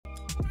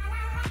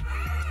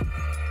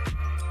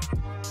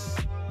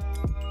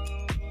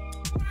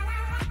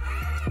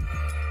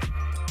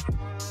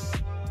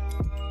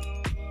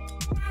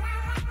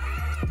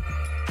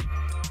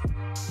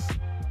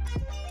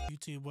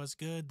what's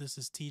good? This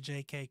is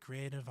TJK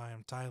Creative. I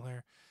am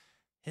Tyler.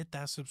 Hit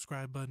that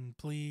subscribe button,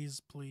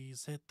 please.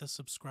 Please hit the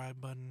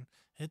subscribe button.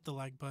 Hit the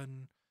like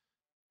button.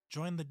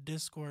 Join the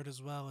Discord as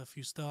well if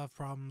you still have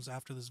problems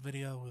after this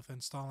video with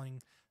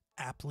installing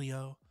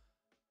Applio.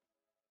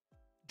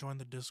 Join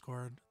the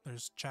Discord.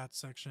 There's chat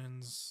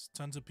sections,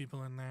 tons of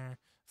people in there.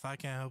 If I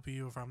can't help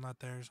you, if I'm not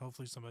there,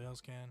 hopefully somebody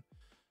else can.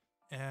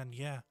 And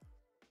yeah,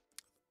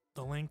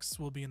 the links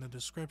will be in the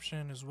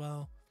description as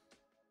well.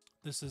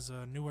 This is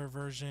a newer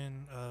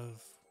version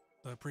of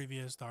the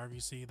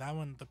RVC. That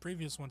one, the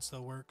previous one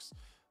still works,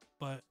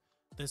 but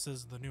this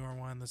is the newer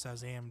one. This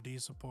has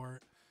AMD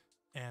support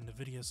and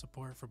NVIDIA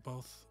support for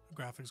both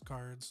graphics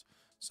cards.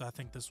 So I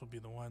think this will be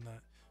the one that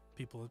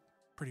people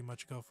pretty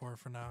much go for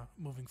now,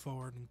 moving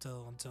forward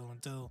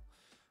until.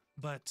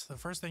 But the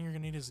first thing you're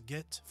gonna need is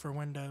Git for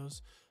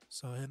Windows.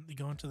 So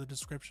go into the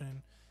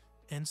description,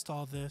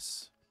 install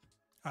this.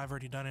 I've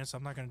already done it, so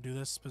I'm not gonna do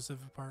this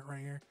specific part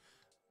right here,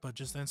 but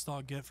just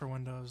install Git for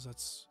Windows.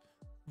 That's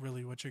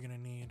really what you're gonna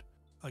need.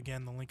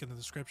 Again, the link in the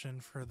description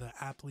for the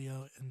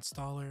Applio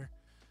installer.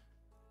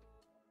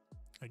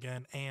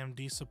 Again,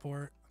 AMD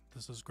support.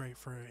 This is great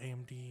for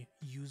AMD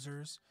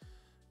users.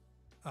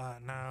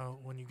 Now,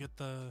 when you get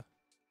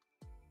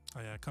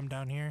come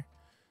down here,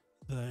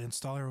 the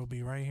installer will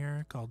be right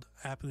here called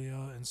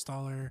Applio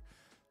Installer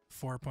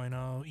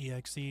 4.0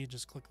 EXE.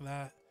 Just click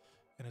that,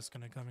 and it's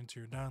gonna come into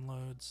your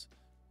downloads.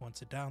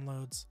 Once it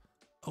downloads,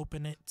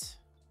 open it.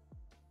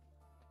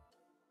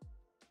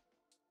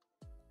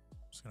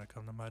 Just gonna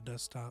come to my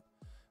desktop.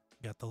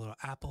 Got the little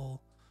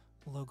Apple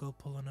logo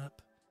pulling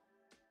up.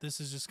 This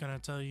is just gonna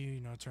tell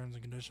you, terms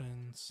and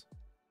conditions.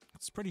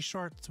 It's pretty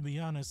short, to be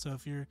honest, so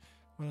if you're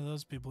one of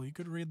those people, you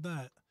could read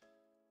that.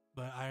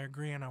 But I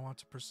agree, and I want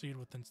to proceed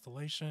with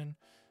installation.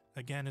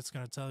 Again, it's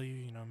gonna tell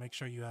you, make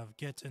sure you have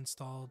Git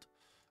installed,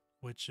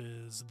 which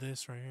is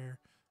this right here.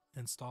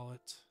 Install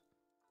it.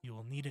 You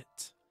will need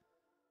it.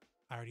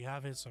 I already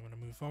have it, so I'm gonna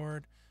move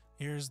forward.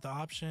 Here's the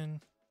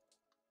option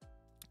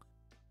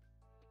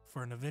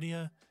for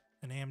NVIDIA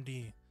and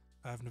AMD.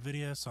 I have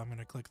NVIDIA, so I'm going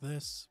to click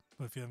this.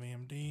 But if you have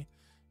AMD,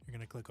 you're going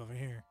to click over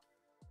here.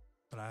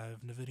 But I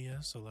have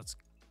NVIDIA, so let's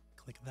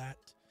click that.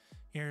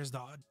 Here's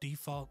the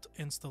default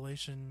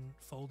installation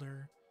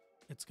folder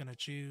it's going to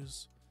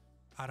choose.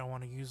 I don't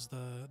want to use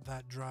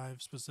that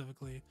drive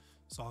specifically,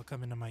 so I'll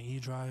come into my E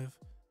drive,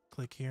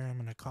 click here. I'm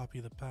going to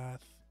copy the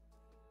path,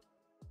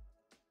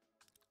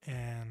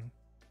 and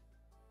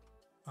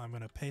I'm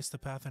going to paste the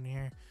path in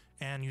here.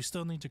 And you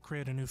still need to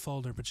create a new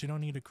folder, but you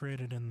don't need to create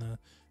it in the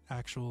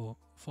actual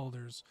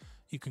folders.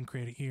 You can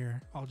create it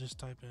here. I'll just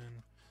type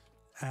in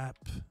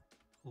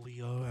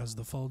Applio as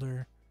the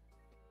folder.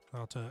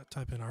 I'll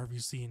type in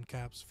RVC in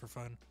caps for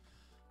fun.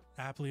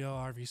 Applio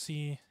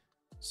RVC.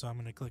 So I'm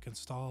going to click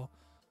install.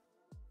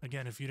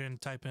 Again, if you didn't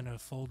type in a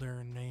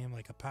folder name,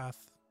 like a path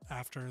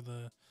after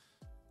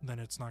then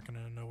it's not going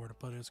to know where to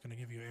put it. It's going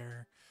to give you an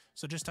error.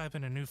 So just type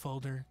in a new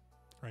folder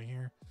right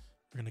here.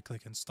 We're going to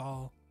click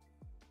install.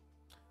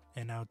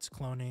 And now it's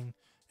cloning.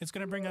 It's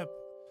going to bring up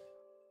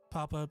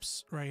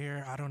pop-ups right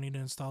here. I don't need to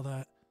install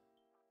that.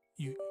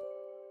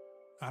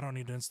 I don't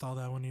need to install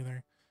that one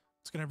either.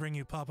 It's going to bring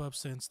you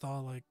pop-ups to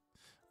install, like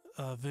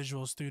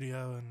Visual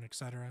Studio and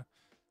etc.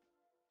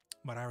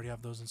 But I already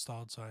have those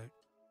installed, so I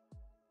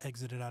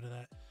exited out of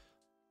that.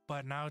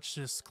 But now it's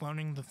just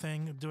cloning the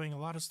thing, doing a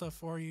lot of stuff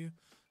for you.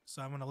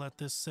 So I'm going to let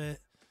this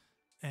sit,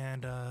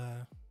 and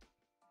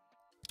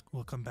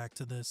we'll come back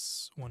to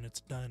this when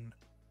it's done.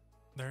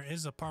 There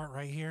is a part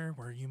right here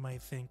where you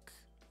might think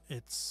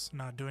it's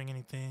not doing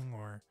anything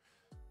or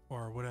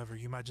whatever.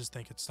 You might just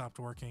think it stopped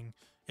working.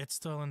 It's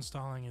still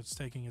installing. It's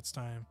taking its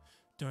time,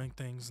 doing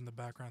things in the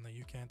background that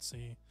you can't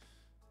see.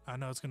 I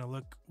know it's going to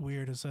look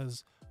weird. It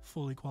says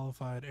fully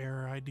qualified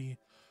error ID.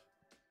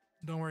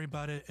 Don't worry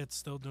about it. It's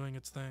still doing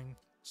its thing.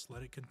 Just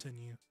let it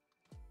continue.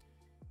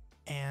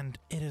 And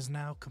it has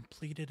now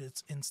completed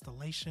its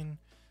installation.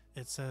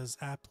 It says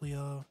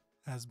Applio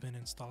has been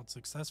installed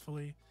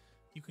successfully.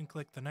 You can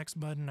click the next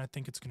button. I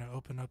think it's going to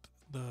open up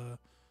the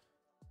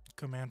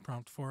command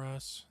prompt for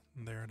us.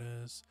 There it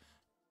is.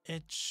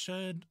 It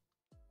should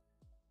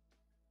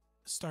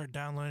start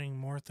downloading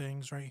more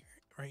things right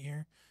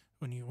here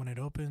when it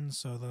opens.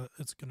 So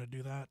it's going to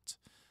do that.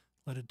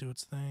 Let it do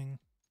its thing.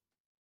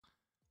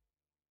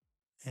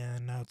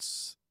 And now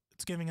it's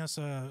giving us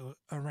a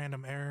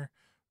random error,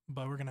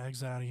 but we're going to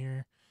exit out of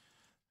here.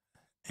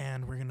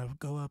 And we're going to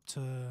go up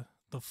to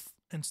the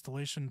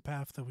installation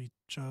path that we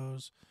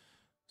chose.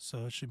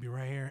 So it should be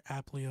right here,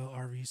 Applio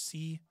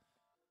RVC.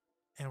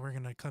 And we're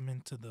going to come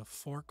into the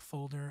fork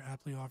folder,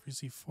 Applio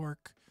RVC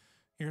fork.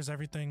 Here's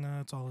everything.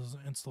 It's all this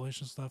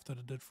installation stuff that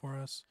it did for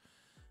us.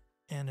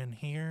 And in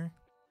here,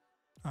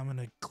 I'm going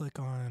to click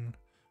on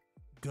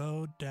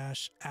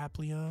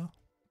go-applio.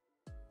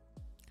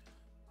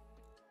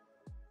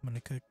 I'm going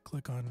to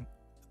click on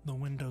the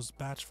Windows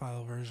batch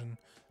file version,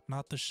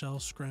 not the shell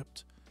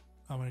script.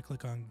 I'm going to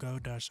click on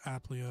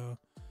go-applio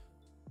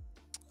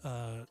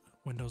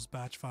Windows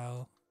batch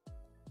file,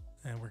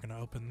 and we're going to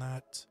open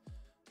that.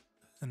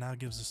 And now it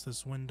gives us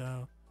this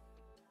window.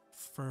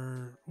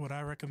 For what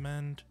I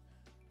recommend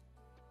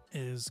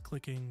is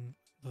clicking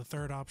the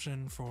third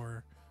option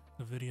for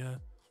NVIDIA,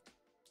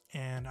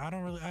 and I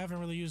haven't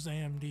really used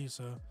AMD,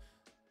 so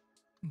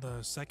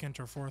the second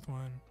or fourth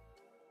one,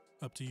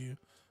 up to you,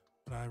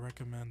 but I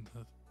recommend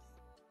the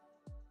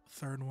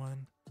third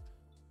one.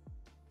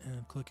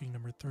 And clicking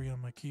number 3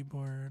 on my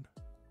keyboard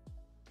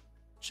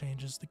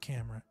changes the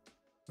camera.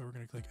 So we're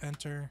going to click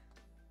enter,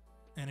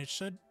 and it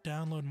should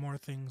download more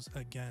things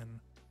again,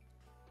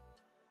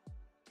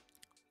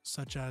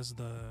 such as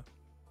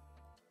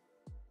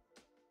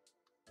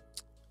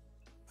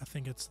I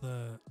think it's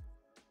the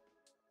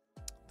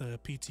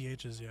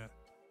PTHs, yeah,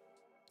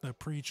 the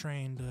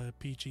pre-trained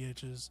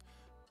PTHs,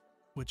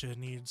 which it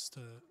needs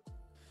to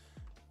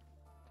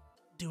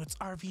do its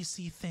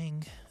RVC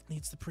thing,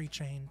 needs the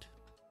pre-trained,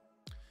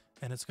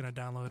 and it's going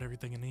to download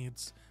everything it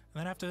needs.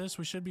 And then after this,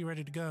 we should be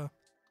ready to go.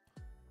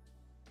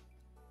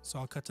 So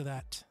I'll cut to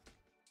that.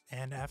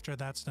 And after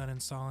that's done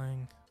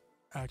installing,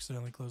 I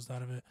accidentally closed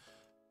out of it.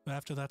 But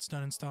after that's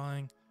done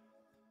installing,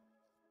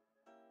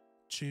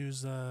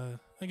 choose,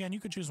 again, you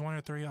could choose 1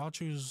 or 3. I'll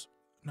choose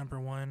number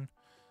 1.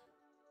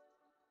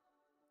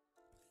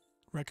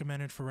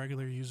 Recommended for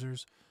regular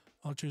users.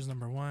 I'll choose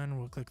number 1.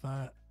 We'll click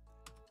that.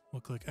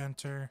 We'll click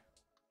enter.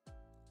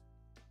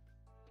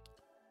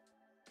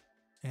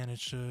 And it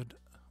should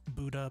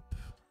boot up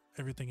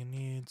everything it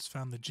needs.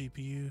 Found the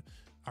GPU,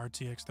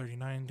 RTX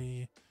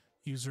 3090,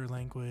 user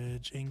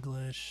language,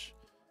 English,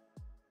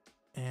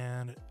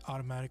 and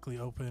automatically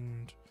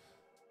opened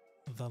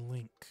the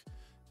link.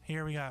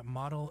 Here we got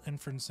model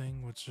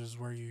inferencing, which is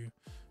where you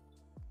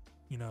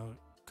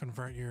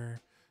convert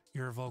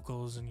your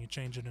vocals and you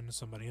change it into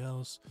somebody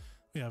else.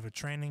 We have a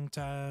training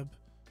tab,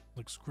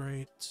 looks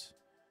great.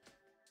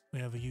 We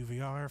have a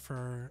UVR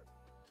for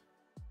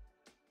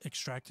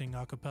extracting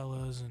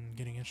acapellas and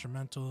getting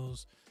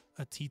instrumentals,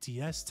 a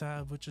TTS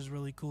tab, which is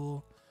really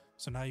cool.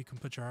 So now you can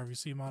put your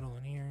RVC model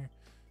in here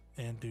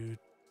and do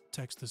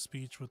text to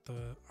speech with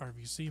the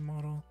RVC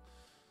model.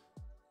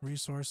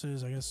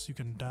 Resources, I guess you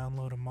can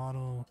download a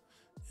model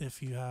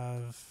if you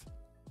have.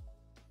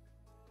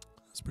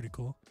 That's pretty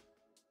cool.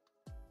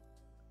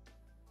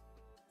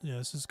 Yeah,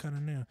 this is kind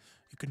of new.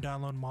 You can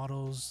download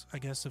models. I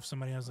guess if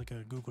somebody has like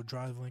a Google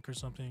Drive link or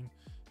something,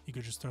 you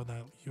could just throw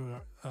that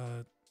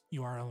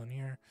URL in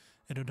here.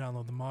 It'll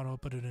download the model,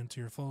 put it into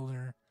your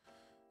folder.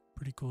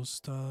 Pretty cool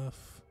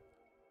stuff.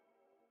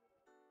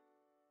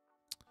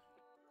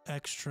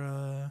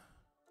 Extra.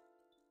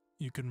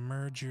 You can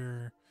merge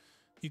your.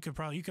 You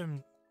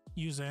can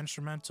use the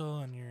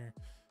instrumental and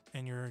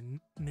your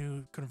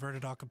new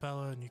converted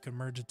acapella, and you can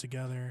merge it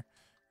together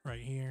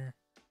right here.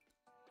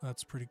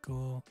 That's pretty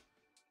cool.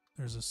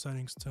 There's a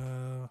settings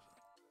tab.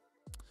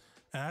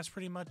 And that's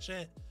pretty much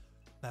it.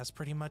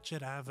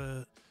 I have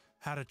a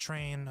how to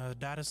train a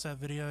dataset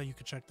video. You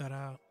can check that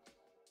out.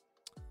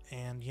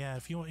 And yeah,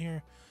 if you want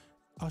here,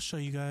 I'll show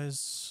you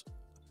guys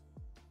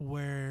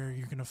where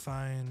you're gonna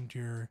find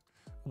your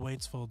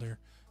weights folder.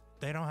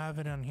 They don't have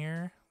it on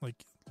here like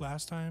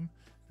last time.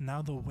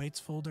 Now the weights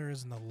folder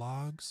is in the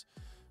logs.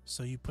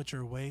 So you put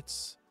your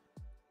weights,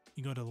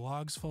 you go to the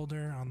logs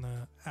folder on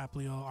the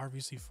Applio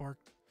RVC fork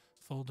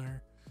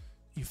folder.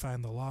 You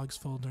find the logs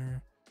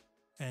folder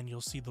and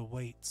you'll see the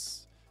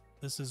weights.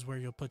 This is where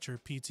you'll put your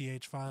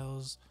PTH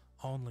files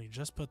only.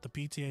 Just put the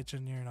PTH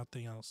in here,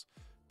 nothing else.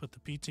 Put the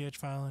PTH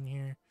file in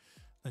here,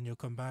 then you'll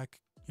come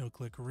back, you'll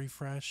click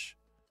refresh,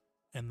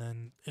 and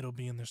then it'll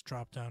be in this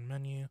drop down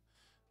menu,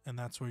 and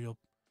that's where you'll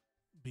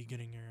be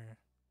getting your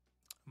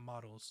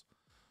models.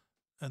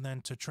 And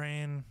then to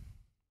train,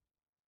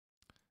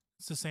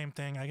 it's the same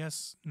thing. I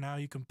guess now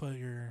you can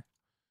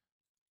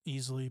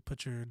easily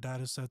put your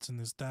data sets in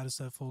this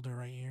dataset folder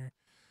right here,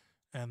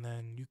 and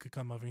then you could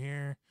come over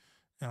here,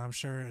 and I'm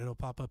sure it'll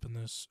pop up in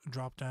this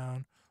drop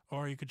down,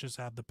 or you could just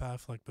add the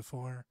path like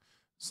before.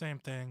 Same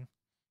thing.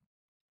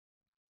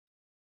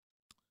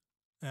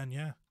 And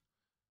yeah,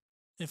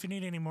 if you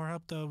need any more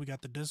help though, we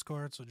got the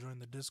Discord, so join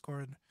the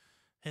Discord.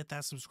 Hit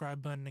that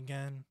subscribe button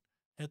again,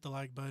 hit the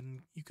like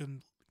button. You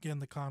can get in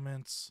the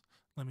comments,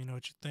 let me know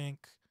what you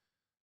think.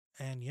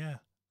 And yeah,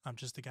 I'm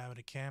just a guy with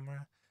a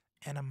camera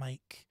and a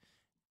mic,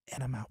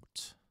 and I'm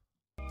out.